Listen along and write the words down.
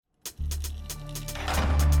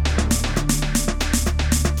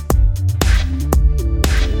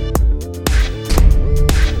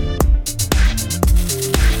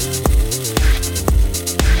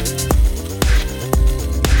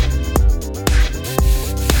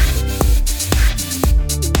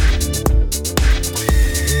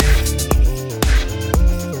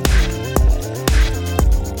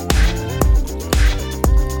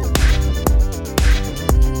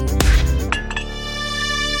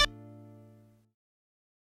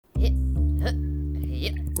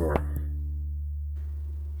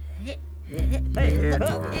And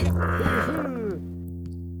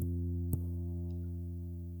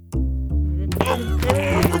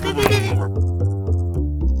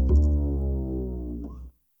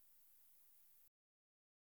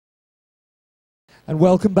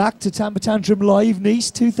welcome back to Tamper Tantrum Live Nice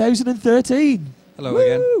 2013. Hello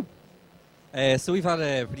again. So we've had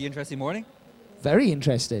a pretty interesting morning. Very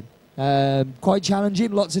interesting. Quite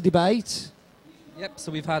challenging, lots of debate. Yep, so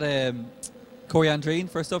we've had Corey Andreen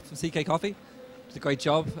first up from CK Coffee. Did a great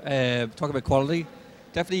job. Talking about quality.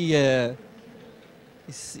 Definitely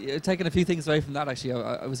he's taken a few things away from that, actually.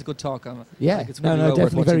 It was a good talk. Yeah,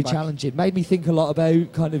 definitely very challenging. Made me think a lot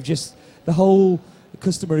about kind of just the whole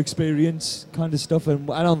customer experience kind of stuff,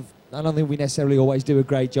 and I don't think we necessarily always do a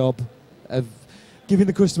great job of giving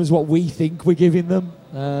the customers what we think we're giving them.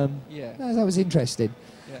 That was interesting.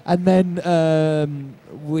 Yeah. And then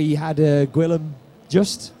we had Gwilym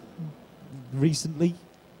just recently,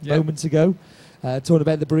 moments ago, talking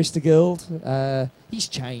about the Barista Guild. He's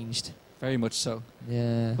changed. Very much so.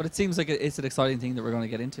 Yeah. But it seems like it's an exciting thing that we're going to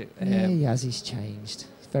get into. Yeah, he has. He's changed.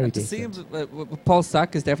 Very different. It seems Paul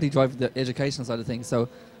Stack is definitely driving the educational side of things. So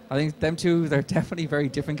I think them two, they're definitely very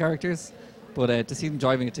different characters. But to see them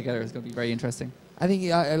driving it together is going to be very interesting. I think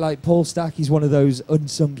like Paul Stack, he's one of those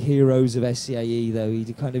unsung heroes of SCAE, though. He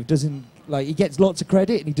kind of doesn't, like, he gets lots of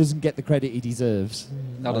credit and he doesn't get the credit he deserves.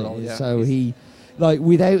 Not at all, yeah. So he, like,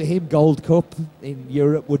 without him, Gold Cup in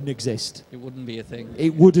Europe wouldn't exist. It wouldn't be a thing.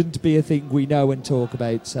 It wouldn't be a thing we know and talk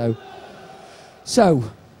about.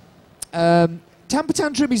 Tamper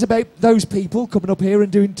Tantrum is about those people coming up here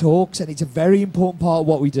and doing talks, and it's a very important part of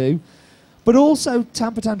what we do. But also,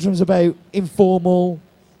 Tamper Tantrum is about informal,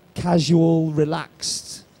 casual,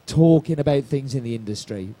 relaxed talking about things in the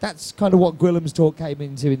industry. That's kind of what Gwilym's talk came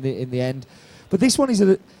into in the end. But this one is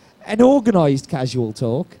an organised casual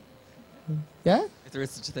talk. Yeah? If there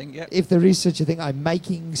is such a thing, yeah. If there is such a thing, I'm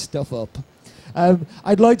making stuff up.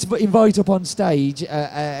 I'd like to invite up on stage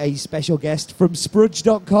a special guest from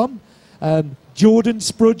Sprudge.com. Jordan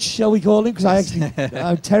Sprudge, shall we call him? Because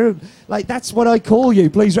I'm terrible. Like, that's what I call you.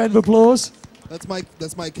 Please, round of applause.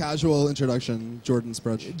 That's my casual introduction, Jordan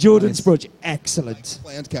Sprudge. Jordan Sprudge, excellent.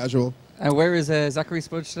 Planned casual. And where is Zachary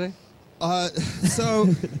Sprudge today? So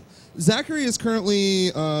Zachary is currently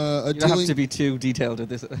you don't have to be too detailed with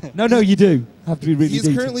this. No, you do have to be really He's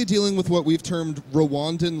detailed. currently dealing with what we've termed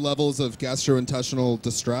Rwandan levels of gastrointestinal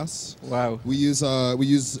distress. Wow. We use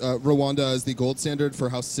Rwanda as the gold standard for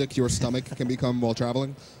how sick your stomach can become while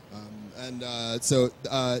traveling.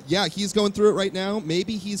 He's going through it right now.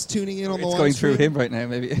 Maybe he's tuning in on the live going stream. through him right now,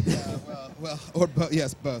 maybe.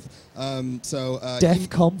 Yes, both.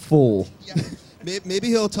 DEFCON 4. Yeah. Maybe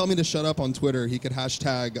he'll tell me to shut up on Twitter. He could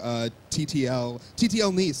hashtag TTL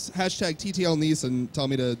Nice, hashtag TTL Nice, and tell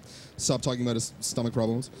me to stop talking about his stomach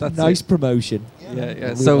problems. That's nice promotion.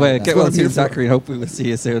 Yeah. So get well soon, Zachary, and hope we will see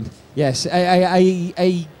you soon. Yes,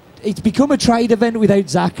 it's become a trade event without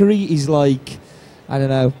Zachary is like, I don't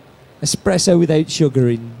know, espresso without sugar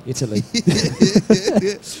in Italy.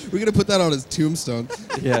 We're going to put that on his tombstone.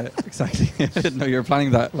 Yeah, exactly. I didn't know you were planning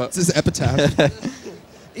that. It's his epitaph.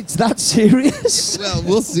 It's that serious? Well,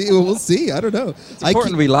 we'll see. I don't know. It's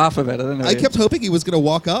important we laugh about it. I kept hoping he was going to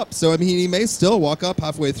walk up. So, I mean, he may still walk up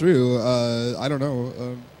halfway through. I don't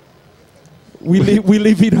know. We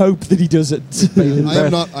live in hope that he doesn't.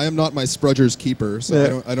 I am not my Sprudger's keeper,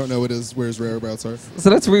 so I don't know where his whereabouts are. So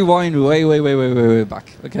let's rewind way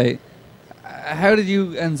back. Okay. How did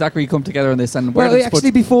you and Zachary come together on this? And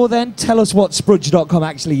before then, tell us what Sprudge.com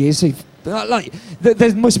actually is.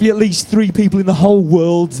 There must be at least 3 people in the whole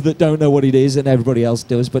world that don't know what it is, and everybody else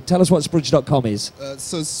does. But tell us what Sprudge.com is.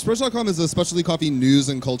 So Sprudge.com is a specialty coffee news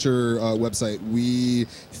and culture website. We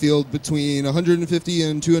field between 150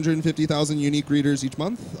 and 250,000 unique readers each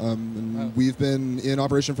month. We've been in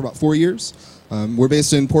operation for about 4 years. We're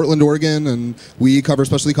based in Portland, Oregon, and we cover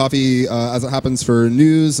specialty coffee as it happens for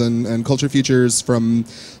news and culture features from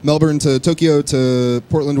Melbourne to Tokyo to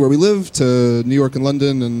Portland, where we live, to New York and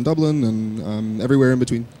London and Dublin and everywhere in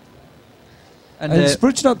between. And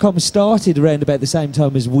Sprudge.com started around about the same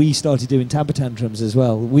time as we started doing Tamper Tantrums as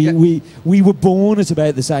well. We were born at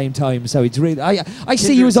about the same time, so it's really I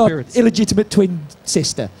see you as our illegitimate twin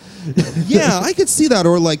sister. Yeah, I could see that,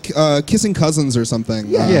 or like kissing cousins or something.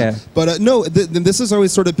 Yeah. But no, this has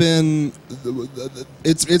always sort of been.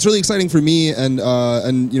 It's really exciting for me and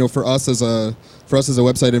for us as a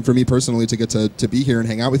website, and for me personally to get to be here and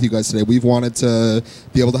hang out with you guys today. We've wanted to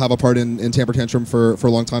be able to have a part in Tamper Tantrum for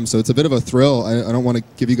a long time, so it's a bit of a thrill. I don't want to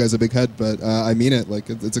give you guys a big head, but I mean it. Like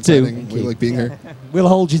it's exciting. We like being here. We'll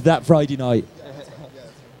hold you that Friday night.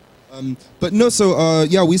 But no, so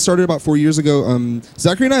yeah, we started about 4 years ago.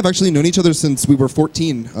 Zachary and I have actually known each other since we were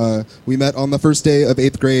 14. We met on the first day of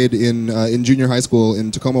 8th grade in junior high school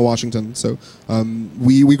in Tacoma, Washington. So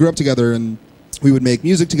we grew up together, and we would make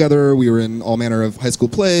music together. We were in all manner of high school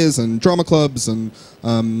plays and drama clubs and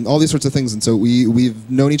all these sorts of things. And so we've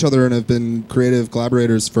known each other and have been creative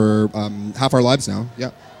collaborators for half our lives now.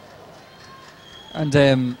 Yeah.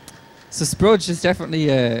 And so Sprudge is definitely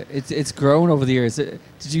it's grown over the years.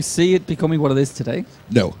 Did you see it becoming what it is today?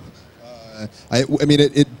 No. I mean,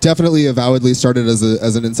 it definitely avowedly started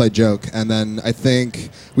as an inside joke, and then I think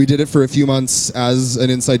we did it for a few months as an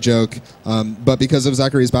inside joke. But because of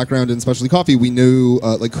Zachary's background in specialty coffee, we knew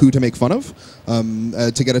like who to make fun of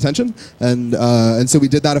to get attention, and so we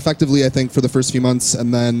did that effectively, I think, for the first few months,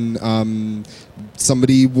 and then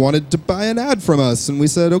somebody wanted to buy an ad from us, and we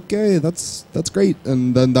said, okay, that's great,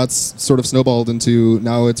 and then that's sort of snowballed into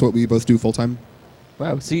now it's what we both do full time.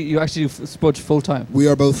 Wow, so you actually do Sprudge full-time? We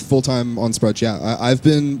are both full-time on Sprudge, yeah. I've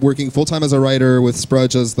been working full-time as a writer with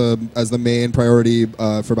Sprudge as the main priority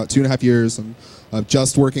for about 2.5 years, and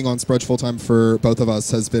just working on Sprudge full-time for both of us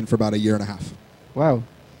has been for about 1.5 years. Wow.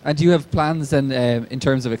 And do you have plans then in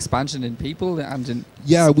terms of expansion in people and in...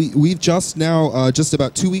 Yeah, we've just now, just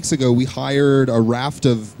about 2 weeks ago, we hired a raft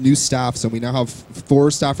of new staff, so we now have 4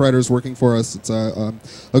 staff writers working for us. It's a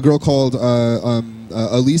girl called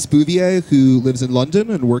Elise Bouvier, who lives in London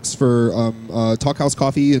and works for Talk House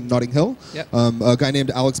Coffee in Notting Hill. Yep. A guy named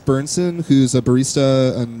Alex Bernson, who's a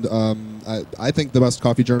barista and I think the best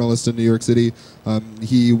coffee journalist in New York City.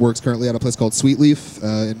 He works currently at a place called Sweet Leaf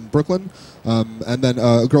in Brooklyn. And then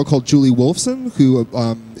a girl called Julie Wolfson, who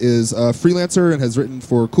is a freelancer and has written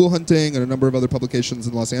for Cool Hunting and a number of other publications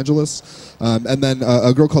in Los Angeles. And then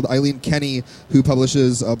a girl called Eileen Kenny, who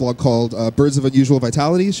publishes a blog called Birds of Unusual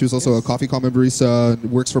Vitality. She was also a coffee common barista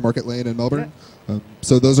and works for Market Lane in Melbourne. Yeah.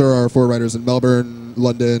 So those are our 4 writers in Melbourne,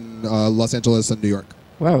 London, Los Angeles, and New York.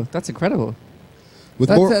 Wow, that's incredible.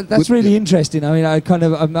 That's really interesting. I mean,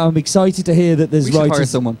 I'm excited to hear that there's we should writers. Hire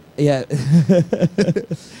someone. Yeah,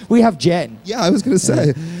 we have Jen. Yeah, I was going to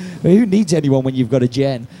say, who needs anyone when you've got a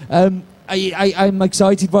Jen? I'm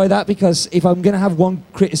excited by that because if I'm going to have one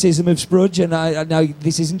criticism of Sprudge, and I know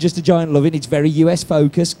this isn't just a giant loving, it's very US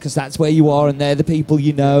focused because that's where you are and they're the people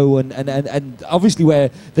you know, and obviously where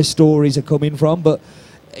the stories are coming from, but.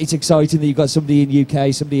 It's exciting that you've got somebody in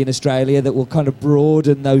UK, somebody in Australia that will kind of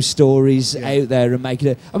broaden those stories out there and make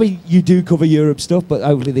it. I mean, you do cover Europe stuff, but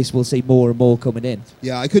hopefully this will see more and more coming in.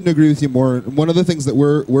 Yeah, I couldn't agree with you more. One of the things that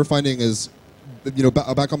we're finding is, you know,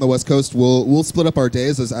 back on the West Coast, we'll split up our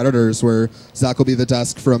days as editors, where Zach will be the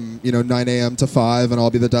desk from 9 a.m. to 5, and I'll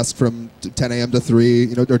be the desk from 10 a.m. to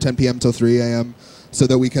 3, or 10 p.m. till 3 a.m. so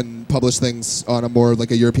that we can publish things on a more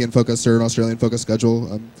like a European focused or an Australian focused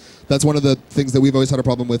schedule. That's one of the things that we've always had a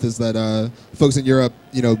problem with, is that folks in Europe,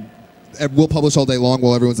 we'll publish all day long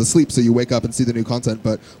while everyone's asleep, so you wake up and see the new content,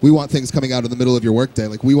 but we want things coming out in the middle of your workday.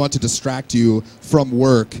 Like, we want to distract you from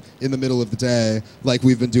work in the middle of the day, like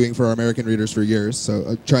we've been doing for our American readers for years.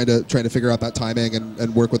 So trying to figure out that timing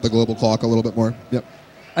and work with the global clock a little bit more. Yep.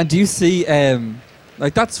 And do you see...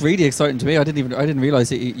 like, that's really exciting to me. I didn't realize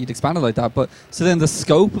that you'd expanded like that. But so then the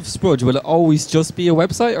scope of Sprudge, will it always just be a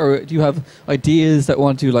website, or do you have ideas that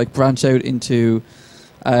want to like branch out into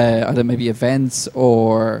either maybe events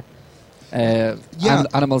or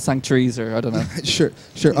animal sanctuaries, or I don't know? Sure.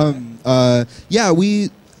 Yeah,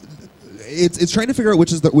 it's trying to figure out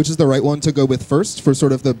which is the right one to go with first for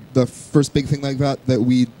sort of the first big thing like that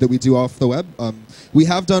we do off the web. We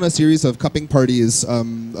have done a series of cupping parties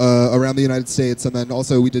around the United States, and then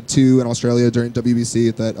also we did 2 in Australia during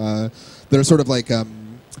WBC that are sort of like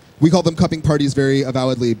we call them cupping parties very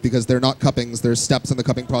avowedly because they're not cuppings. There's steps in the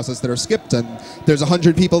cupping process that are skipped, and there's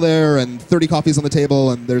 100 people there and 30 coffees on the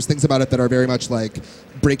table, and there's things about it that are very much like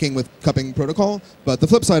breaking with cupping protocol. But the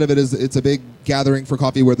flip side of it is it's a big gathering for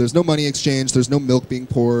coffee where there's no money exchange, there's no milk being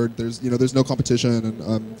poured, there's no competition,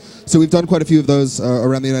 and so we've done quite a few of those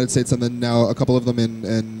around the United States, and then now a couple of them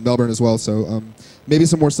in Melbourne as well. So maybe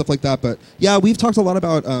some more stuff like that. But yeah, we've talked a lot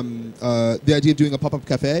about the idea of doing a pop-up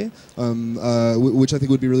cafe, which I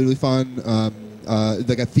think would be really, really fun.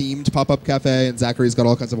 Like a themed pop-up cafe, and Zachary's got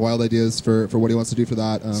all kinds of wild ideas for what he wants to do for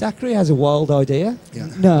that. Zachary has a wild idea? Yeah.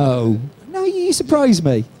 No, you surprise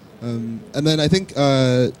me. And then I think,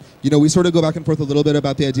 we sort of go back and forth a little bit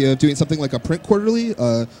about the idea of doing something like a print quarterly.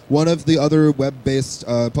 One of the other web-based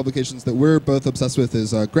publications that we're both obsessed with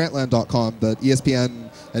is Grantland.com, that ESPN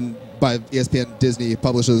and by ESPN Disney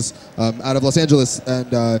publishes out of Los Angeles,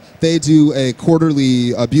 and they do a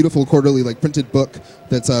beautiful quarterly like printed book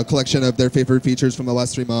that's a collection of their favorite features from the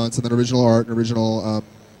last 3 months, and then original art and original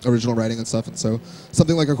original writing and stuff. And so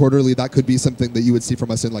something like a quarterly, that could be something that you would see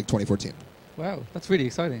from us in like 2014. Wow, that's really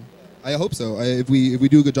exciting. I hope so. If we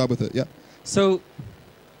do a good job with it, yeah. So,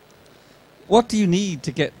 what do you need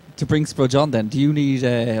to bring Sprudge on then? Do you need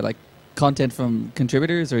like content from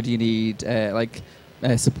contributors, or do you need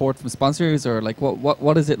support from sponsors, or like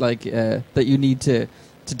what is it like that you need to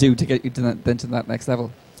do to get you to that next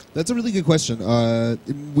level? That's a really good question.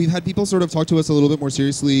 We've had people sort of talk to us a little bit more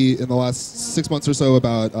seriously in the last 6 months or so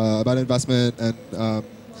about investment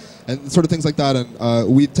and sort of things like that.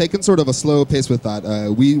 And we've taken sort of a slow pace with that.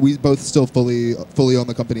 We both still fully own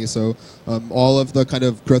the company, so all of the kind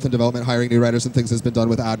of growth and development, hiring new writers and things has been done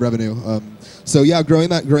with ad revenue. So yeah, growing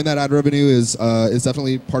that ad revenue is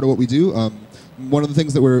definitely part of what we do. One of the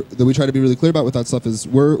things that we try to be really clear about with that stuff is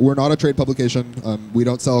we're not a trade publication. We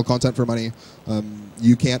don't sell content for money.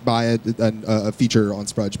 You can't buy a feature on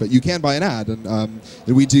Sprudge, but you can buy an ad, and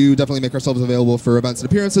we do definitely make ourselves available for events and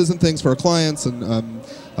appearances and things for our clients, and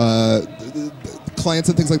clients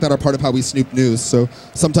and things like that are part of how we snoop news. So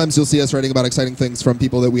sometimes you'll see us writing about exciting things from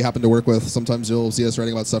people that we happen to work with. Sometimes you'll see us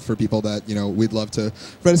writing about stuff for people that we'd love to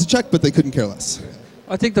write us a check, but they couldn't care less.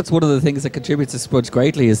 I think that's one of the things that contributes to Sprudge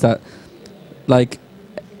greatly is that, like,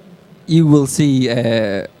 you will see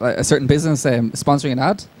a certain business sponsoring an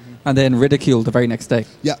ad, and then ridiculed the very next day.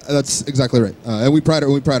 Yeah, that's exactly right, and we pride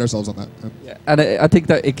ourselves on that. Yeah, and I think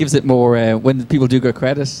that it gives it more when people do get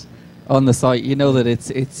credit on the site. You know that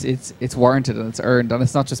it's warranted and it's earned, and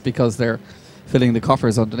it's not just because they're filling the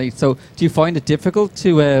coffers underneath. So, do you find it difficult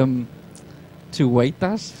to weight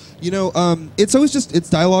that? It's always it's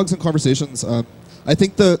dialogues and conversations. I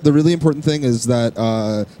think the really important thing is that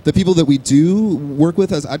the people that we do work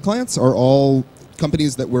with as ad clients are all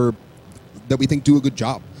companies that we think do a good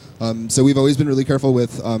job. So we've always been really careful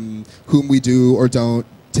with whom we do or don't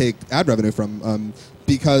take ad revenue from,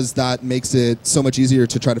 because that makes it so much easier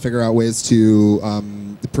to try to figure out ways to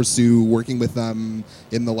pursue working with them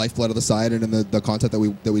in the lifeblood of the site and in the content that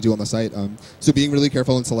we do on the site. So being really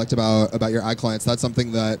careful and select about your ad clients, that's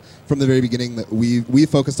something that from the very beginning that we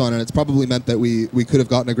focused on, and it's probably meant that we could have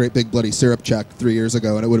gotten a great big bloody syrup check 3 years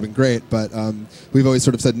ago and it would have been great, but we've always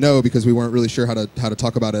sort of said no because we weren't really sure how to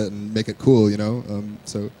talk about it and make it cool,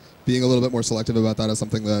 so being a little bit more selective about that is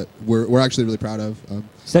something that we're actually really proud of.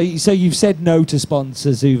 So you've said no to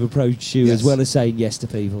sponsors who've approached you, yes, as well as saying yes to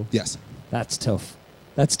people. Yes, that's tough.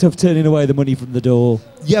 That's tough, turning away the money from the door.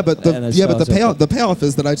 Yeah, but the payoff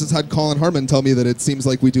is that I just had Colin Harmon tell me that it seems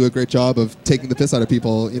like we do a great job of taking the piss out of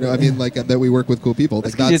people. And that we work with cool people.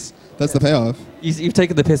 That's the payoff. You've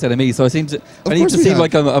taken the piss out of me, so I need to seem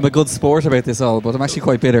like I'm a good sport about this all, but I'm actually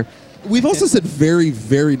quite bitter. We've also said very,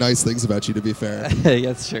 very nice things about you, to be fair.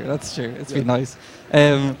 Yeah, that's true. It's been nice.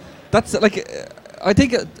 That's I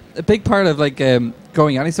think a big part of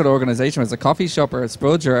growing any sort of organization, whether it's a coffee shop or a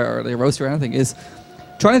Sprudge or a roaster or anything, is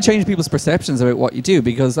trying to change people's perceptions about what you do,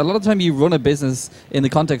 because a lot of the time you run a business in the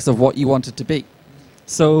context of what you want it to be.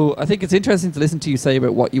 So I think it's interesting to listen to you say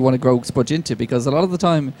about what you want to grow Sprudge into, because a lot of the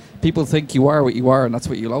time people think you are what you are and that's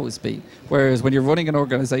what you'll always be. Whereas when you're running an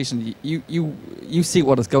organization, you see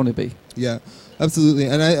what it's going to be. Yeah, absolutely.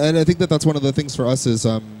 And I think that's one of the things for us is,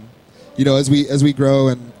 as we grow,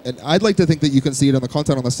 and I'd like to think that you can see it on the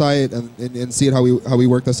content on the site and see it how we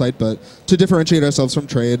work the site, but to differentiate ourselves from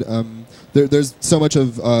trade, there's so much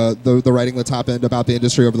of the writing that's happened about the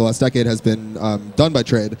industry over the last decade has been done by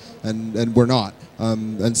trade, and we're not.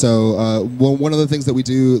 And so one of the things that we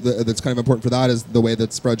do that's kind of important for that is the way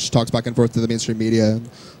that Sprudge talks back and forth to the mainstream media,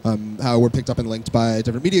 how we're picked up and linked by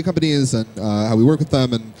different media companies, and how we work with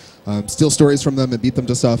them and steal stories from them and beat them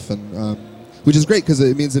to stuff, and which is great because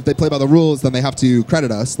it means if they play by the rules, then they have to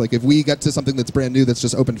credit us. Like if we get to something that's brand new that's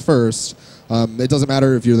just opened first, it doesn't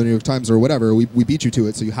matter if you're the New York Times or whatever. We beat you to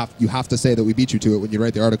it, so you have to say that we beat you to it when you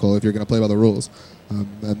write the article if you're going to play by the rules,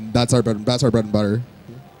 and that's our bread and butter.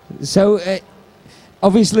 So.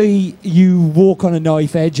 Obviously, you walk on a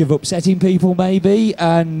knife edge of upsetting people, maybe,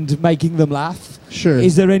 and making them laugh. Sure.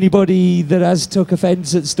 Is there anybody that has took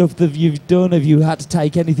offence at stuff that you've done? Have you had to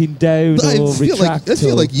take anything down or retract? I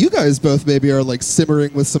feel like you guys both maybe are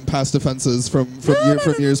simmering with some past offences from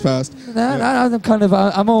years past. No, I'm kind of.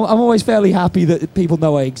 I'm always fairly happy that people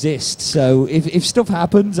know I exist. So if stuff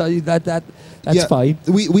happens, that's fine.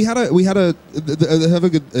 We had a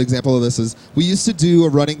good example of this is we used to do a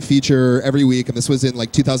running feature every week, and this was in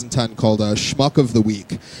like 2010 called Schmuck of the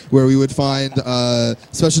Week, where we would find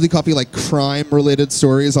specialty coffee like crime-related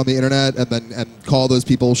stories on the internet and call those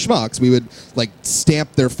people schmucks. We would like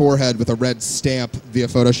stamp their forehead with a red stamp via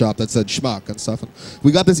Photoshop that said schmuck and stuff. And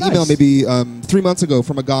we got this email maybe 3 months ago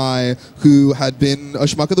from a guy who had been a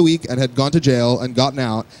Schmuck of the Week and had gone to jail and gotten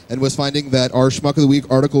out and was finding that our Schmuck of the Week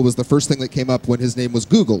article was the first thing that came up when his name was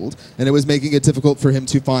Googled, and it was making it difficult for him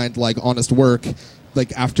to find like honest work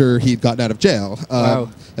like after he'd gotten out of jail. Wow.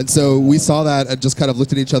 And so we saw that and just kind of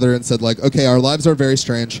looked at each other and said like, okay, our lives are very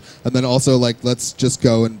strange, and then also like let's just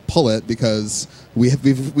go and pull it because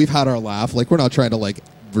we've had our laugh. Like we're not trying to like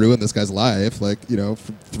ruin this guy's life, like, you know,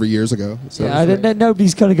 from 3 years ago. So yeah,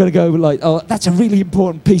 nobody's kind of going to go like, oh, that's a really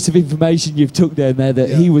important piece of information you've took down there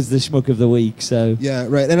that he was the Schmuck of the Week. So yeah,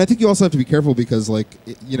 right. And I think you also have to be careful because, like,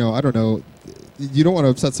 you know, I don't know, you don't want to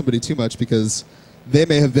upset somebody too much because they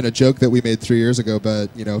may have been a joke that we made 3 years ago, but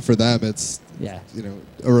you know, for them, it's you know,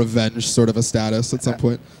 a revenge sort of a status at some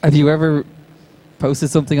point. Have you ever posted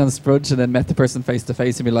something on Sprudge and then met the person face to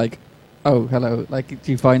face and be like, "Oh, hello"? Like,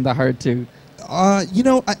 do you find that hard to? You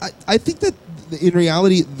know, I think that in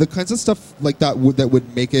reality, the kinds of stuff like that that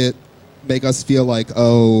would make us feel like,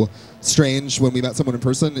 oh, strange when we met someone in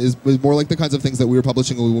person is more like the kinds of things that we were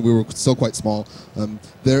publishing when we were still quite small.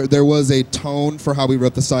 There was a tone for how we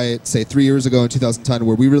wrote the site, say 3 years ago in 2010,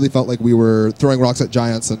 where we really felt like we were throwing rocks at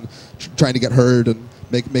giants and trying to get heard and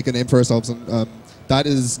make a name for ourselves. And that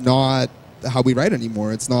is not how we write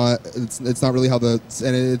anymore. It's not really how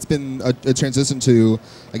and it's been a transition to,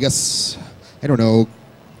 I guess, I don't know,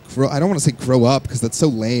 I don't want to say grow up because that's so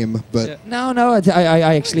lame, but no,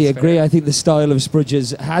 I actually agree. I think the style of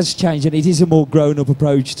Sprudges has changed, and it is a more grown-up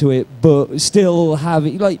approach to it. But still,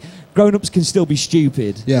 having like grown-ups can still be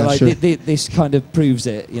stupid. Yeah, like, sure. This kind of proves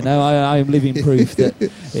it. You know, I am living proof that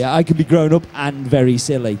I can be grown up and very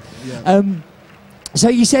silly. Yeah. So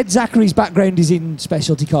you said Zachary's background is in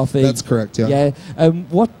specialty coffee. That's correct. Yeah. Yeah.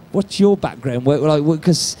 What's your background?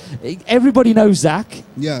 Because everybody knows Zach.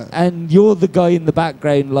 Yeah. And you're the guy in the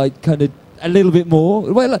background, like kind of a little bit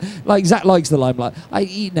more. Well, like Zach likes the limelight.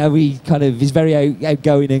 He kind of is very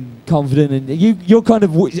outgoing and confident. And you're kind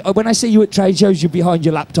of, when I see you at trade shows, you're behind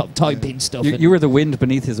your laptop typing stuff. You were the wind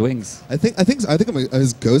beneath his wings. I think I'm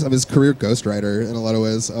his ghost. I'm his career ghostwriter in a lot of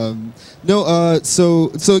ways.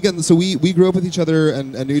 So we grew up with each other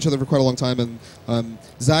and knew each other for quite a long time. And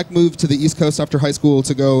Zach moved to the East Coast after high school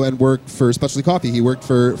to go and work for Specialty Coffee. He worked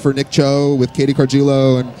for Nick Cho with Katie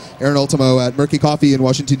Cargiulo and Aaron Ultimo at Murky Coffee in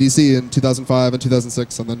Washington, D.C. in 2005 and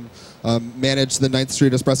 2006, and then managed the 9th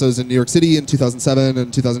Street Espressos in New York City in 2007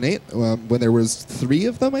 and 2008 when there was 3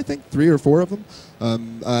 of them, I think, 3 or 4 of them,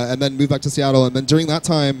 and then moved back to Seattle. And then during that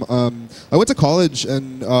time, I went to college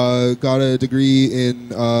and got a degree in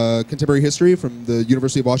contemporary history from the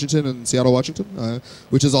University of Washington in Seattle, Washington,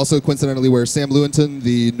 which is also coincidentally where Sam Lewinton,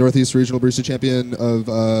 the Northeast Regional Barista Champion of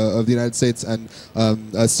the United States, and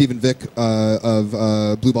Stephen Vick of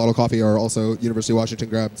Blue Bottle Coffee are also University of Washington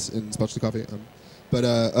grads in specialty coffee.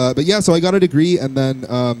 But yeah, so I got a degree, and then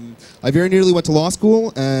I very nearly went to law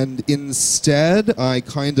school, and instead I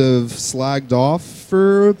kind of slagged off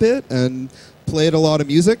for a bit and played a lot of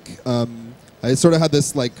music. I sort of had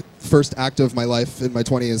this like first act of my life in my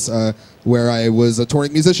 20s where I was a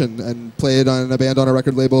touring musician and played on a band on a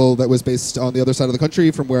record label that was based on the other side of the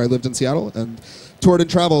country from where I lived in Seattle, and toured and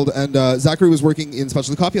traveled. And Zachary was working in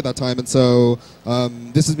specialty coffee at that time, and so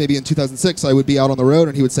this is maybe in 2006. I would be out on the road,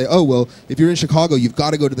 and he would say, "Oh, well, if you're in Chicago, you've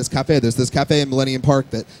got to go to this cafe. There's this cafe in Millennium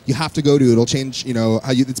Park that you have to go to. It'll change, you know,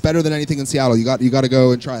 how you. It's better than anything in Seattle. You got to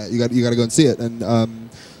go and try it. You got to go and see it."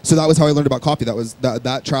 And so that was how I learned about coffee. That was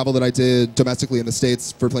that travel that I did domestically in the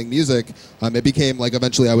States for playing music. It became like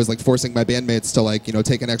eventually I was like forcing my bandmates to like, you know,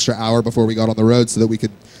 take an extra hour before we got on the road so that we could,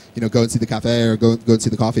 you know, go and see the cafe or go and see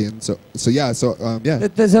the coffee. And so yeah.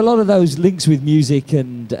 There's a lot of those links with music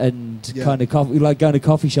and kind of coffee, like going to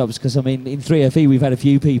coffee shops. Because I mean, in 3FE we've had a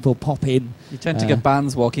few people pop in. You tend to get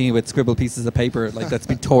bands walking in with scribbled pieces of paper like that's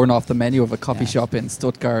been torn off the menu of a coffee shop in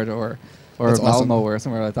Stuttgart or Malmo awesome. Or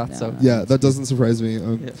somewhere like that. Yeah. So yeah, that doesn't surprise me.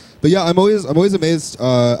 But yeah, I'm always amazed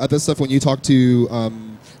at this stuff when you talk to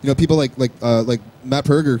you know, people like Matt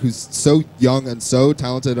Perger, who's so young and so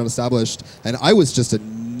talented and established, and I was just a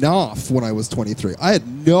noff when I was 23. I had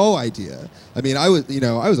no idea. I mean, I was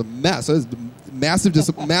a mess. I was massive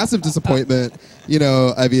disappointment. You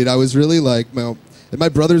know, I mean, I was really like, well, and my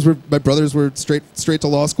brothers were straight to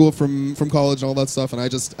law school from college and all that stuff, and I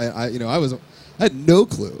had no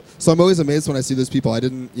clue. So I'm always amazed when I see those people. I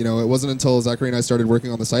didn't, you know, it wasn't until Zachary and I started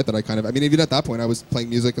working on the site that I mean, even at that point, I was playing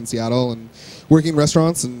music in Seattle and working in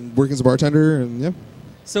restaurants and working as a bartender, and yeah.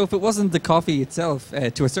 So if it wasn't the coffee itself,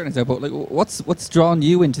 to a certain extent, but like, what's drawn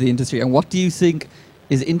you into the industry, and what do you think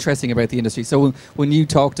is interesting about the industry? So when you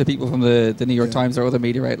talk to people from the New York Times or other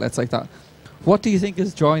media outlets like that, what do you think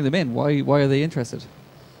is drawing them in? Why are they interested?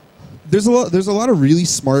 There's a lot of really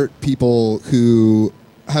smart people who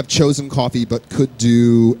have chosen coffee but could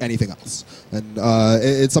do anything else, and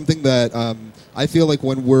it's something that I feel like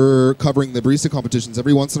when we're covering the barista competitions,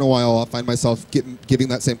 every once in a while I'll find myself giving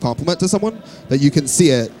that same compliment to someone, that you can see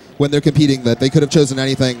it when they're competing, that they could have chosen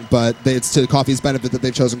anything, but it's to coffee's benefit that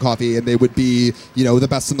they've chosen coffee, and they would be, the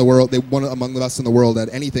best in the world. They one among the best in the world at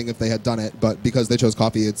anything if they had done it, but because they chose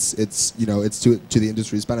coffee, it's to the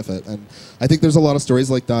industry's benefit. And I think there's a lot of stories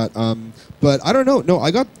like that. But I don't know. No,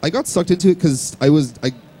 I got sucked into it because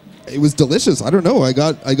it was delicious. I don't know. I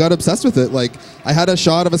got obsessed with it. Like, I had a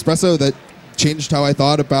shot of espresso that changed how I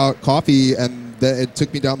thought about coffee, and it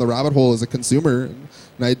took me down the rabbit hole as a consumer. And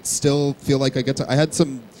I still feel like I had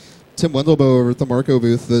some Tim Wendelboe over at the Marco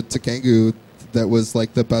booth, the Takangu, that was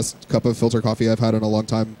like the best cup of filter coffee I've had in a long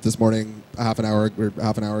time this morning, half an hour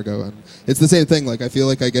ago, and it's the same thing. Like, I feel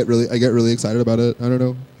like I get really excited about it. I don't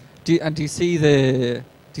know. Do you see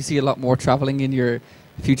a lot more traveling in your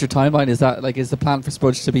future timeline? Is the plan for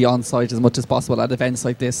Sprudge to be on site as much as possible at events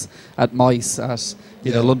like this, at MICE, at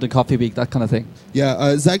London Coffee Week, that kind of thing?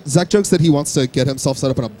 Yeah, Zach jokes that he wants to get himself set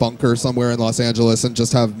up in a bunker somewhere in Los Angeles and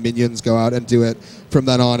just have minions go out and do it from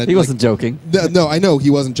then on. And he wasn't joking. No, I know he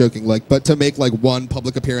wasn't joking. But to make one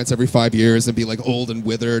public appearance every 5 years and be old and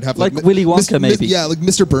withered, have Willy Wonka maybe. Yeah, like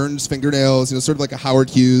Mr. Burns' fingernails, sort of like a Howard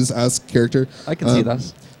Hughes-esque character. I can see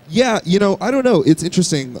that. Yeah, I don't know. It's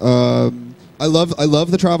interesting. I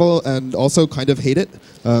love the travel and also kind of hate it.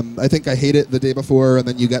 I think I hate it the day before, and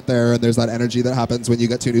then you get there and there's that energy that happens when you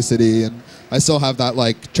get to a new city, and I still have that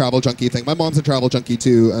travel junkie thing. My mom's a travel junkie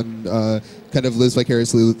too, and kind of lives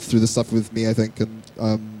vicariously through the stuff with me, I think,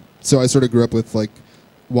 and so I sort of grew up with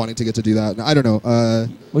wanting to get to do that. And I don't know.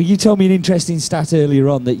 Well, you told me an interesting stat earlier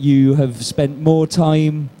on that you have spent more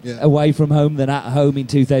time away from home than at home in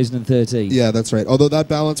 2013. Yeah, that's right. Although that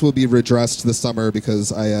balance will be redressed this summer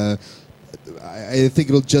because I think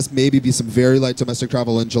it'll just maybe be some very light domestic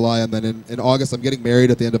travel in July, and then in August I'm getting married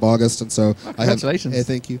at the end of August, and so congratulations.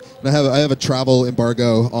 Thank you. And I have a travel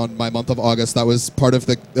embargo on my month of August. That was part of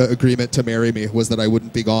the agreement to marry me, was that I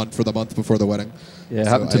wouldn't be gone for the month before the wedding. Yeah,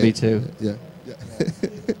 happened to me too. Yeah.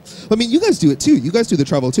 I mean, you guys do it too. You guys do the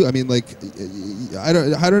travel too. I mean, I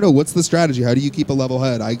don't know. What's the strategy? How do you keep a level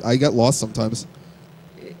head? I get lost sometimes.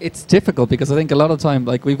 It's difficult because I think a lot of time,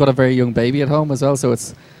 we've got a very young baby at home as well, so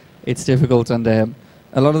it's difficult, and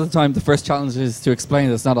a lot of the time the first challenge is to explain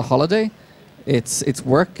that it's not a holiday, it's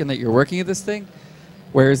work, and that you're working at this thing.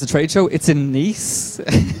 Whereas the trade show, it's in Nice.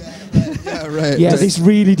 Yeah, right. Yeah, this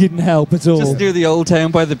really didn't help at all. Just near the old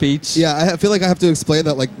town by the beach. Yeah, I feel like I have to explain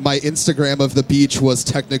that my Instagram of the beach was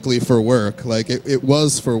technically for work. It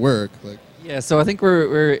was for work. Yeah, so I think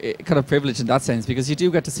we're kind of privileged in that sense, because you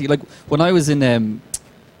do get to see, when I was in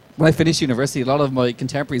when I finished university, a lot of my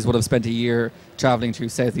contemporaries would have spent a year traveling through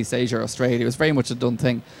Southeast Asia or Australia. It was very much a done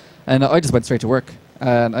thing. And I just went straight to work.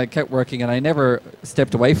 And I kept working, and I never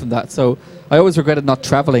stepped away from that. So I always regretted not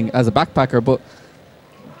traveling as a backpacker. But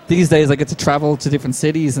these days I get to travel to different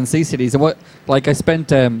cities and see cities. And I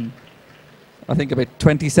spent, I think, about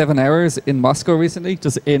 27 hours in Moscow recently,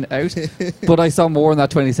 just in, out. But I saw more in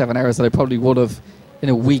that 27 hours than I probably would have in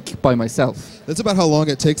a week by myself. That's about how long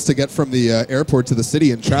it takes to get from the airport to the city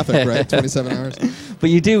in traffic, right? 27 hours. But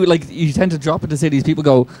you do, you tend to drop into cities.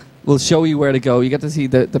 People will show you where to go. You get to see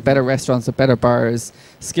the better restaurants, the better bars,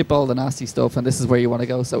 skip all the nasty stuff, and this is where you want to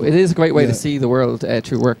go. So it is a great way to see the world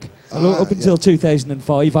through work. Up until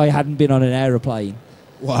 2005, I hadn't been on an aeroplane.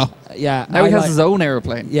 Wow. Yeah. Now he has his own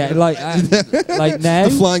aeroplane. Yeah, like now.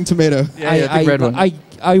 The flying tomato. Yeah, big red one.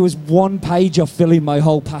 I was one page off filling my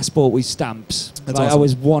whole passport with stamps. That's awesome. I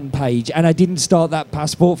was one page, and I didn't start that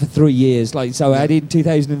passport for 3 years. I did in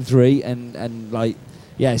 2003, and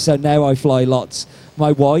so now I fly lots.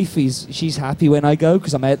 My wife she's happy when I go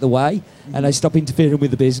because I'm out the way, and I stop interfering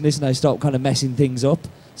with the business, and I stop kind of messing things up.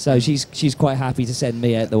 So she's quite happy to send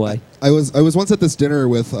me out the way. I was once at this dinner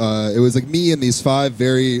with it was me and these 5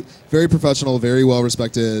 very very professional, very well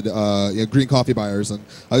respected green coffee buyers, and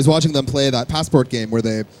I was watching them play that passport game where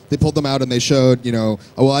they pulled them out and they showed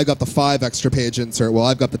I got the 5 extra page insert, well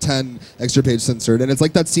I've got the 10 extra page insert, and it's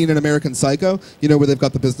like that scene in American Psycho, where they've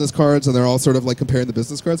got the business cards and they're all sort of comparing the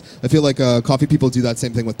business cards. I feel like coffee people do that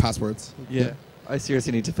same thing with passports. Yeah. I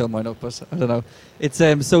seriously need to fill mine up, but I don't know. It's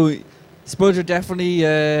so Sprudge are definitely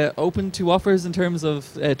open to offers in terms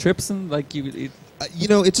of trips and like you.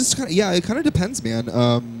 It just kind of it kind of depends, man.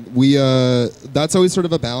 That's always sort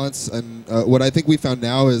of a balance, and what I think we found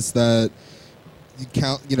now is that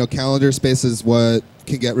calendar space is what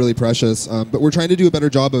can get really precious. But we're trying to do a better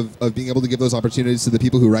job of being able to give those opportunities to the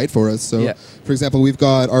people who write for us. So, for example, we've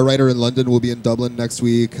got our writer in London will be in Dublin next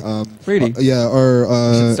week. Really? We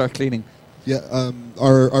should start cleaning. Yeah,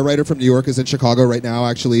 our writer from New York is in Chicago right now,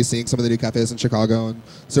 actually seeing some of the new cafes in Chicago, and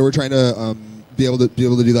so we're trying to be able to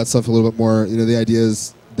do that stuff a little bit more. The idea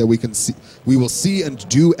is that we will see and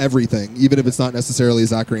do everything, even if it's not necessarily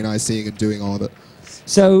Zachary and I seeing and doing all of it.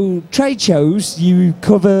 So trade shows, you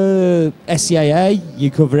cover SCAA, you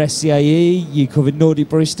cover SCAE, you cover Nordic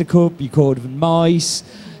Barista Cup, you cover MICE.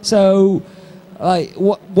 So,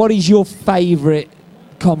 what is your favourite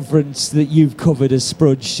conference that you've covered as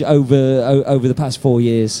Sprudge over the past 4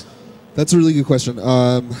 years? That's a really good question.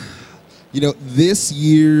 This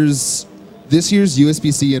year's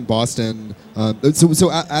USBC in Boston.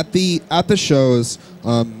 So at the shows,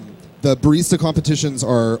 the barista competitions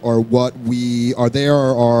are what we are. They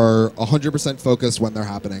are 100% focused when they're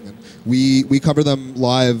happening, and we cover them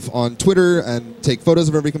live on Twitter and take photos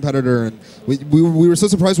of every competitor. And we were so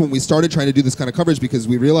surprised when we started trying to do this kind of coverage, because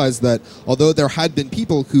we realized that although there had been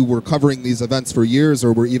people who were covering these events for years,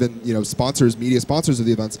 or were even media sponsors of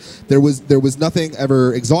the events, there was nothing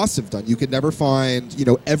ever exhaustive done. You could never find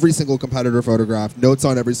every single competitor photograph, notes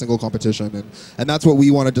on every single competition, and that's what we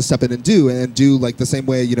wanted to step in and do like the same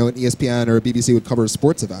way an ESPN or a BBC would cover a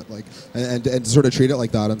sports event, and sort of treat it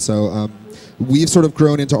like that. And so we've sort of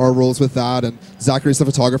grown into our roles with that, and Zachary's the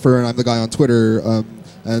photographer and I'm the guy on Twitter,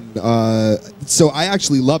 so I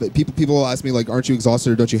actually love it. People will ask me, like, aren't you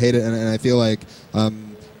exhausted or don't you hate it? And I feel like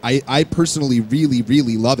I personally really,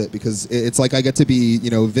 really love it, because it's like I get to be,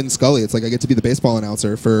 Vin Scully. It's like I get to be the baseball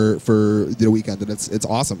announcer for the weekend, and it's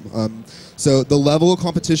awesome. So the level of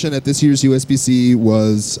competition at this year's USBC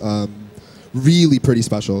was really pretty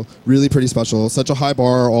special. Such a high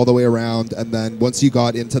bar all the way around, and then once you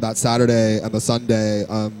got into that Saturday and the Sunday,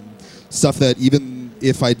 stuff that even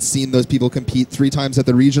if I'd seen those people compete 3 times at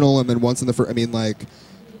the regional and then once in the first,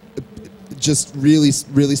 just really,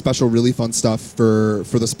 really special, really fun stuff for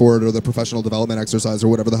the sport or the professional development exercise or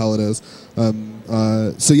whatever the hell it is.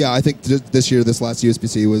 So yeah, I think this last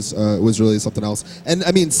USBC was really something else.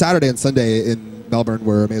 And Saturday and Sunday in Melbourne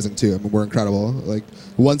were amazing too. Were incredible. Like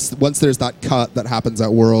once there's that cut that happens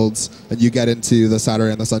at Worlds and you get into the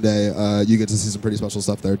Saturday and the Sunday, you get to see some pretty special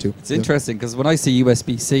stuff there too. It's interesting because when I see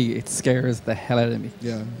USBC, it scares the hell out of me.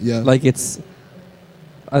 Yeah. Like I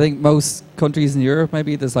think most countries in Europe,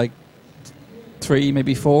 maybe there's like 3,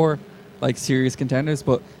 maybe 4, like serious contenders,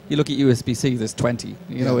 but you look at USBC, there's 20.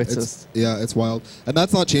 It's wild, and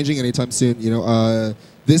that's not changing anytime soon.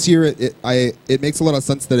 This year it makes a lot of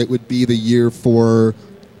sense that it would be the year for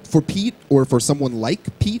Pete, or for someone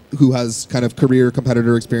like Pete who has kind of career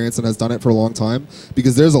competitor experience and has done it for a long time,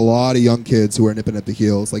 because there's a lot of young kids who are nipping at the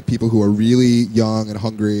heels, like people who are really young and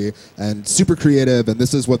hungry and super creative, and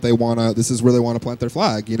this is where they want to plant their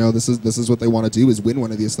flag. This is what they want to do, is win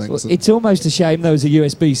one of these things. Well, it's almost a shame though, as a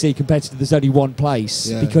USBC competitor, there's only one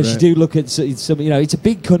place, because right. You do look at some, it's a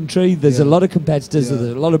big country, there's a lot of competitors, there's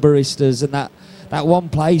a lot of baristas, and that one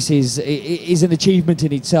place is an achievement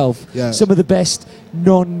in itself. Yeah. Some of the best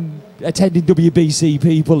non-attending WBC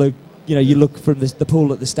people are, you look from the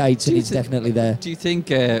pool at the States and it's definitely there. Do you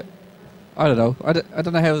think, I don't know, I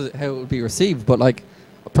don't know how it would be received, but like,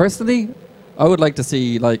 personally, I would like to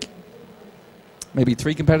see like maybe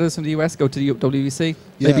 3 competitors from the US go to the WBC,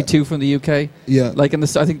 maybe 2 from the UK. Yeah. Like,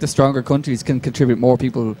 I think the stronger countries can contribute more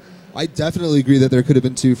people. I definitely agree that there could have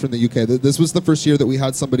been 2 from the UK. This was the first year that we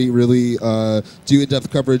had somebody really do in-depth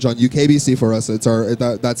coverage on UKBC for us. It's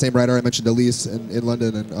that same writer I mentioned, Elise, in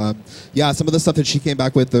London. And some of the stuff that she came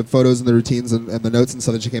back with, the photos and the routines and the notes and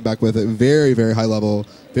stuff that she came back with, very, very high level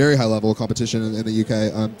competition in the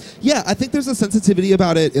UK. I think there's a sensitivity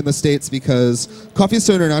about it in the States, because Coffee is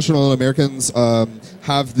so international, and Americans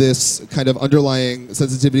have this kind of underlying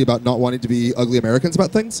sensitivity about not wanting to be ugly Americans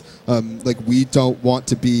about things. Like, we don't want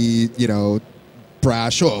to be,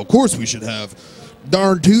 brash. Oh, of course we should have.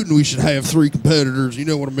 Darn tootin', we should have 3 competitors. You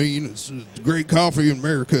know what I mean? It's great coffee in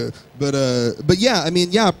America. But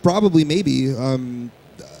probably, maybe.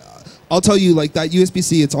 I'll tell you, like, that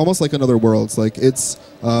USBC, it's almost like another Worlds. Like, it's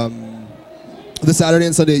the Saturday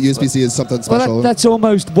and Sunday at USBC is something special. Well, that's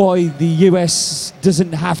almost why the US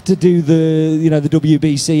doesn't have to do the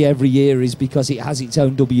WBC every year, is because it has its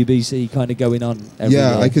own WBC kind of going on every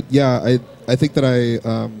year. I think that I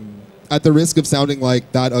at the risk of sounding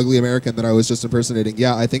like that ugly American that I was just impersonating,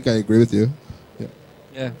 I think I agree with you.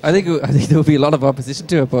 Yeah, I think there will be a lot of opposition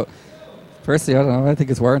to it, but personally, I don't know. I think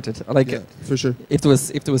it's warranted. I like it for sure. If there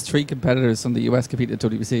was 3 competitors from the US competing at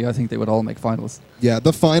WBC, I think they would all make finals. Yeah,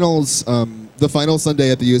 the finals, the final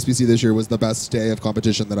Sunday at the USBC this year was the best day of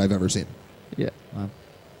competition that I've ever seen. Yeah. Wow.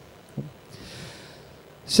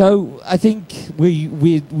 So I think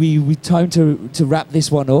we time to wrap this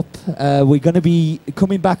one up. We're going to be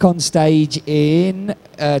coming back on stage in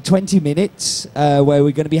 20 minutes, where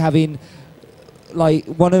we're going to be having like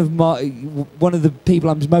one of the people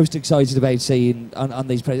I'm most excited about seeing on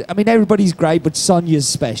these. I mean, everybody's great, but Sonia's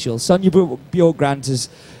special. Sonia Bjork-Grant has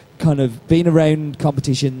kind of been around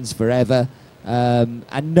competitions forever.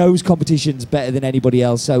 And knows competitions better than anybody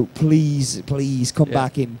else. So please come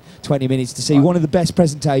back in 20 minutes to see one of the best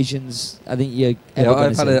presentations I think you ever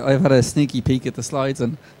going to see. I've had a sneaky peek at the slides,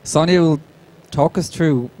 and Sonia will talk us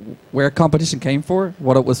through where competition came for,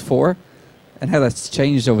 what it was for, and how that's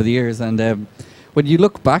changed over the years. And when you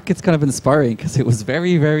look back, it's kind of inspiring because it was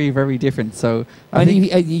very, very, very different. So I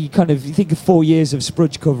think you think of 4 years of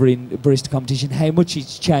Sprudge covering barista competition, how much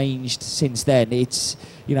it's changed since then. It's,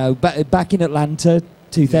 you know, back in Atlanta,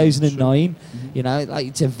 2009, you know, like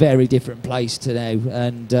it's a very different place to now.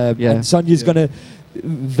 And Sonia's going to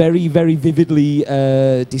very, very vividly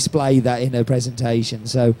display that in her presentation.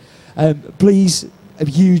 So please, a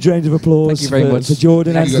huge round of applause Thank you very much. for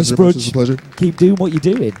Jordan and for Sprudge. It's a pleasure. Keep doing what you're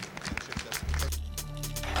doing.